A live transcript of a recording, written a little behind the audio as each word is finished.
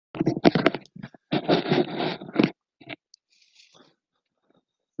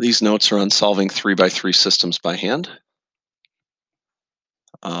These notes are on solving 3x3 systems by hand.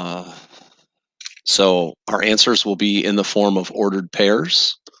 So our answers will be in the form of ordered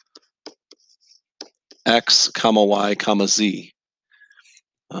pairs, x, comma, y, comma, z.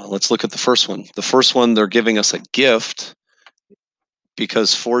 Let's look at the first one. The first one, they're giving us a gift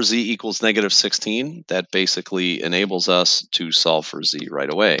because for z equals negative 16, that basically enables us to solve for z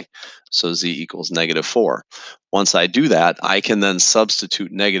right away. So z equals negative 4. Once I do that, I can then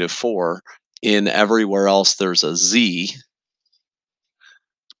substitute negative 4 in everywhere else there's a z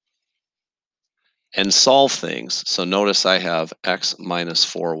and solve things. So notice I have x minus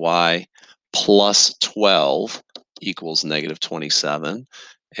 4y plus 12 equals negative 27,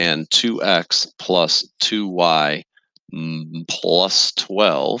 and 2x plus 2y plus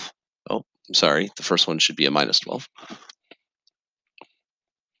 12. Oh, I'm sorry, the first one should be a minus 12.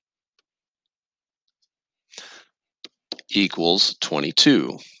 Equals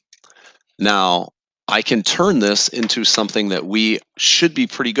 22. Now, I can turn this into something that we should be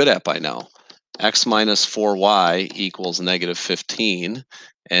pretty good at by now. X minus 4y equals negative 15,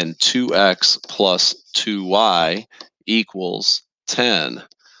 and 2x plus 2y equals 10.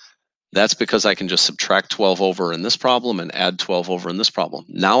 That's because I can just subtract 12 over in this problem and add 12 over in this problem.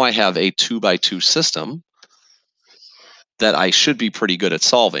 Now I have a 2x2 system that I should be pretty good at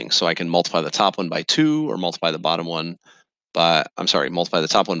solving. So I can multiply the top one by 2 or multiply the bottom one by, multiply the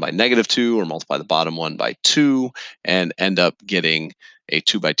top one by negative 2 or multiply the bottom one by 2 and end up getting a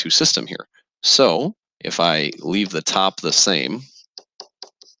 2x2 system here. So if I leave the top the same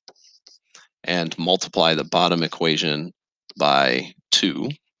and multiply the bottom equation by 2,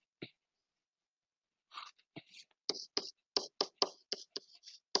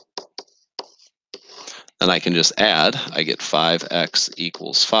 then I can just add. I get 5x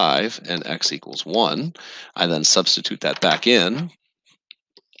equals 5 and x equals 1. I then substitute that back in,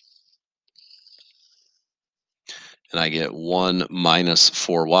 and I get 1 minus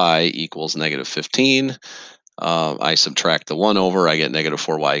 4y equals negative 15. I subtract the 1 over, I get negative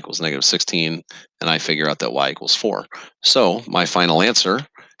 4y equals negative 16, and I figure out that y equals 4. So my final answer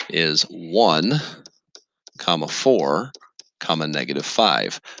is 1, comma 4, comma negative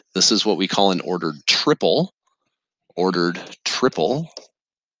 5. This is what we call an ordered triple. Ordered triple.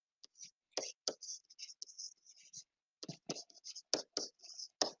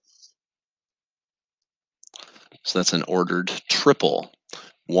 So that's an ordered triple.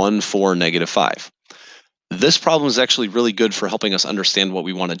 1, 4, negative 5. This problem is actually really good for helping us understand what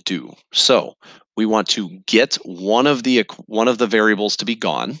we want to do. So we want to get one of the variables to be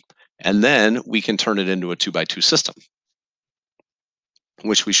gone, and then we can turn it into a 2x2 system,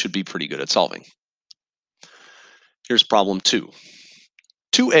 which we should be pretty good at solving. Here's problem 2.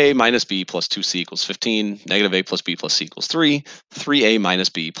 2a minus b plus 2c equals 15, negative a plus b plus c equals 3, 3a minus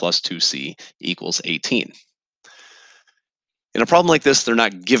b plus 2c equals 18. In a problem like this, they're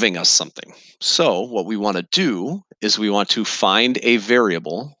not giving us something. So what we want to do is we want to find a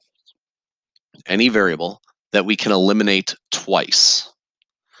variable, any variable, that we can eliminate twice.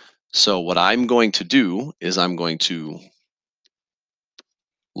 So what I'm going to do is I'm going to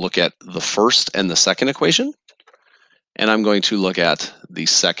look at the first and the second equation, and I'm going to look at the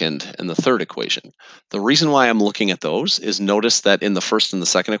second and the third equation. The reason why I'm looking at those is notice that in the first and the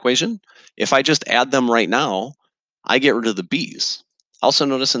second equation, if I just add them right now, I get rid of the b's. Also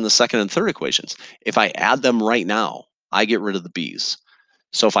notice in the second and third equations, if I add them right now, I get rid of the b's.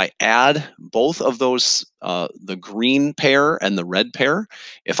 So if I add both of those, the green pair and the red pair,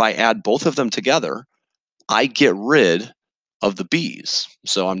 if I add both of them together, I get rid of the b's.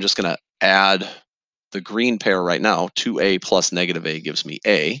 So I'm just going to add the green pair right now. 2a plus negative a gives me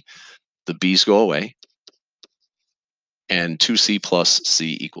a. The b's go away. And 2c plus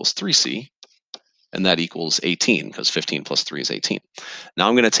c equals 3c. And that equals 18, because 15 plus 3 is 18. Now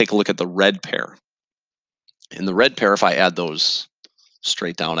I'm going to take a look at the red pair. In the red pair, if I add those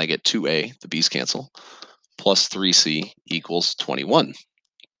straight down, I get 2a, the b's cancel, plus 3c equals 21.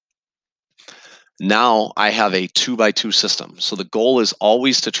 Now I have a 2x2 system. So the goal is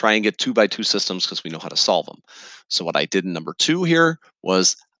always to try and get 2x2 systems because we know how to solve them. So what I did in number 2 here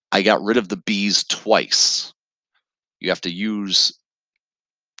was I got rid of the b's twice. You have to use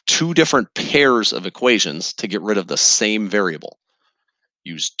 2 different pairs of equations to get rid of the same variable.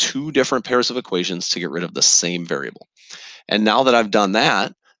 Use 2 different pairs of equations to get rid of the same variable. And now that I've done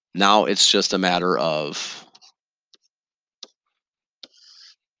that, now it's just a matter of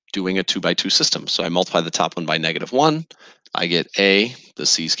doing a 2x2 system. So I multiply the top one by negative 1. I get a, the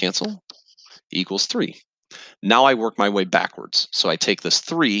c's cancel, equals 3. Now I work my way backwards. So I take this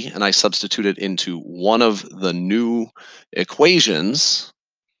 3 and I substitute it into one of the new equations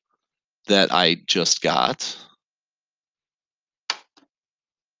that I just got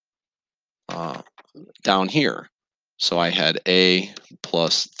down here. So I had A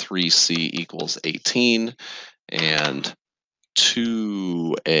plus 3C equals 18, and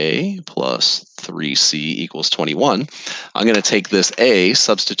 2A plus 3C equals 21. I'm going to take this A,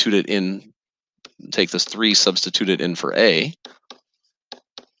 substitute it in, take this 3, substitute it in for A,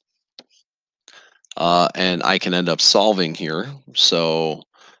 and I can end up solving here. So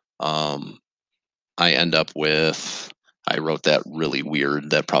I end up with, I wrote that really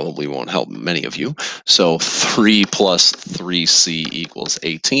weird. That probably won't help many of you. So 3 plus 3C equals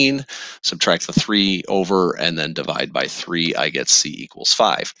 18. Subtract the 3 over and then divide by 3. I get C equals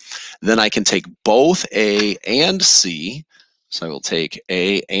 5. Then I can take both A and C. So I will take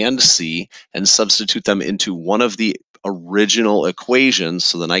A and C and substitute them into one of the original equations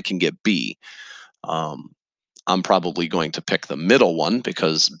so then I can get B. I'm probably going to pick the middle one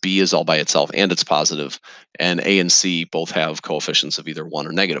because B is all by itself and it's positive, and A and C both have coefficients of either 1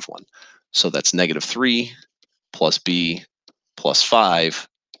 or -1. So that's -3 plus B plus 5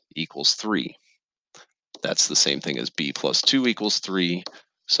 equals 3. That's the same thing as B plus 2 equals 3,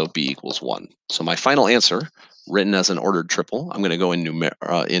 so B equals 1. So my final answer, written as an ordered triple, I'm going to go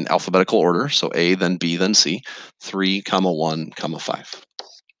in alphabetical order, so A, then B, then C, 3, 1, 5.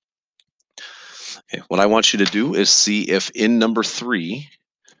 Okay, what I want you to do is see if in number 3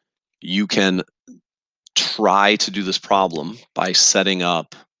 you can try to do this problem by setting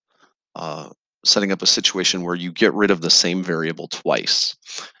up a situation where you get rid of the same variable twice,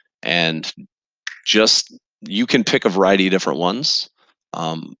 and just you can pick a variety of different ones,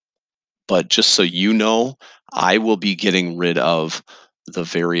 but just so you know, I will be getting rid of the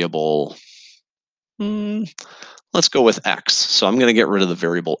variable. Let's go with x. So I'm going to get rid of the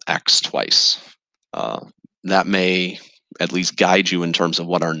variable x twice. That may at least guide you in terms of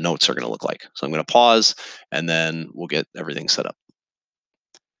what our notes are going to look like. So I'm going to pause and then we'll get everything set up.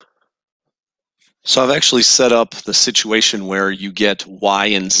 So I've actually set up the situation where you get y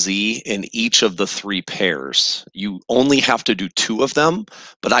and z in each of the 3 pairs. You only have to do 2 of them,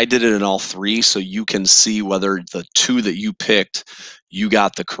 but I did it in all 3 so you can see whether the 2 that you picked, you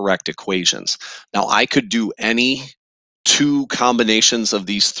got the correct equations. Now I could do any 2 combinations of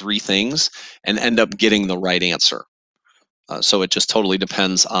these 3 things and end up getting the right answer. So it just totally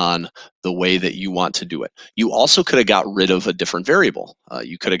depends on the way that you want to do it. You also could have got rid of a different variable.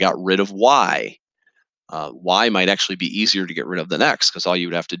 You could have got rid of y. Y might actually be easier to get rid of than X because all you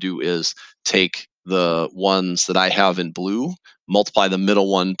would have to do is take the ones that I have in blue, multiply the middle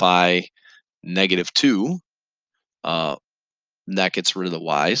one by -2. That gets rid of the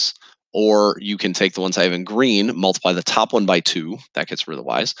Y's. Or you can take the ones I have in green, multiply the top one by 2. That gets rid of the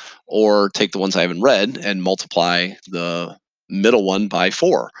Y's. Or take the ones I have in red and multiply the middle one by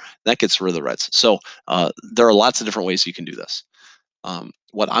 4. That gets rid of the reds. So there are lots of different ways you can do this.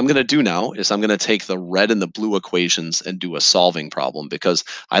 What I'm going to do now is I'm going to take the red and the blue equations and do a solving problem because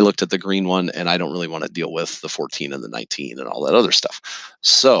I looked at the green one and I don't really want to deal with the 14 and the 19 and all that other stuff.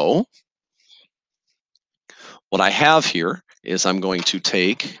 So what I have here is I'm going to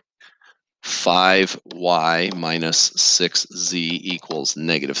take 5y minus 6z equals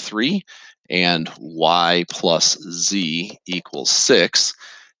 -3 and y plus z equals 6.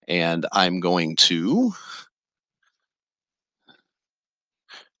 And I'm going to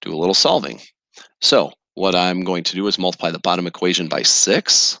do a little solving. So what I'm going to do is multiply the bottom equation by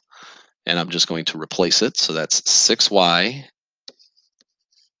 6, and I'm just going to replace it. So that's 6y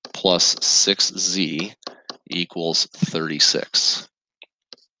plus 6z equals 36.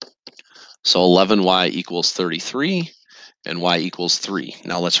 So 11y equals 33, and y equals 3.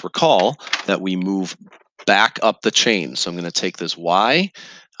 Now let's recall that we move back up the chain. So I'm going to take this y,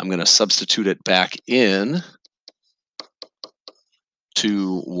 I'm going to substitute it back in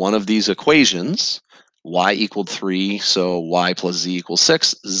to one of these equations. Y equaled 3, so y plus z equals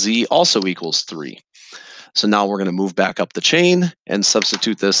 6. Z also equals 3. So now we're going to move back up the chain and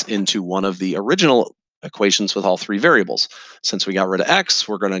substitute this into one of the original equations with all 3 variables. Since we got rid of x,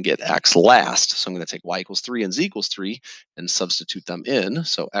 we're going to get x last. So I'm going to take y equals 3 and z equals 3 and substitute them in.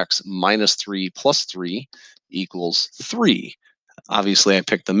 So x minus 3 plus 3 equals 3. Obviously, I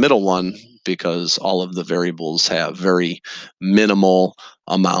picked the middle one because all of the variables have very minimal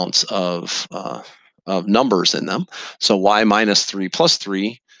amounts of numbers in them. So y minus 3 plus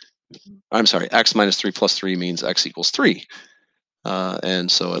 3, I'm sorry, x minus 3 plus 3 means x equals 3. And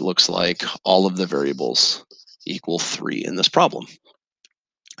so it looks like all of the variables equal 3 in this problem.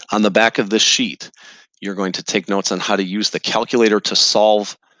 On the back of this sheet, you're going to take notes on how to use the calculator to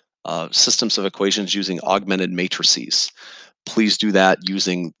solve systems of equations using augmented matrices. please do that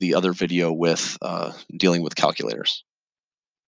using the other video with dealing with calculators.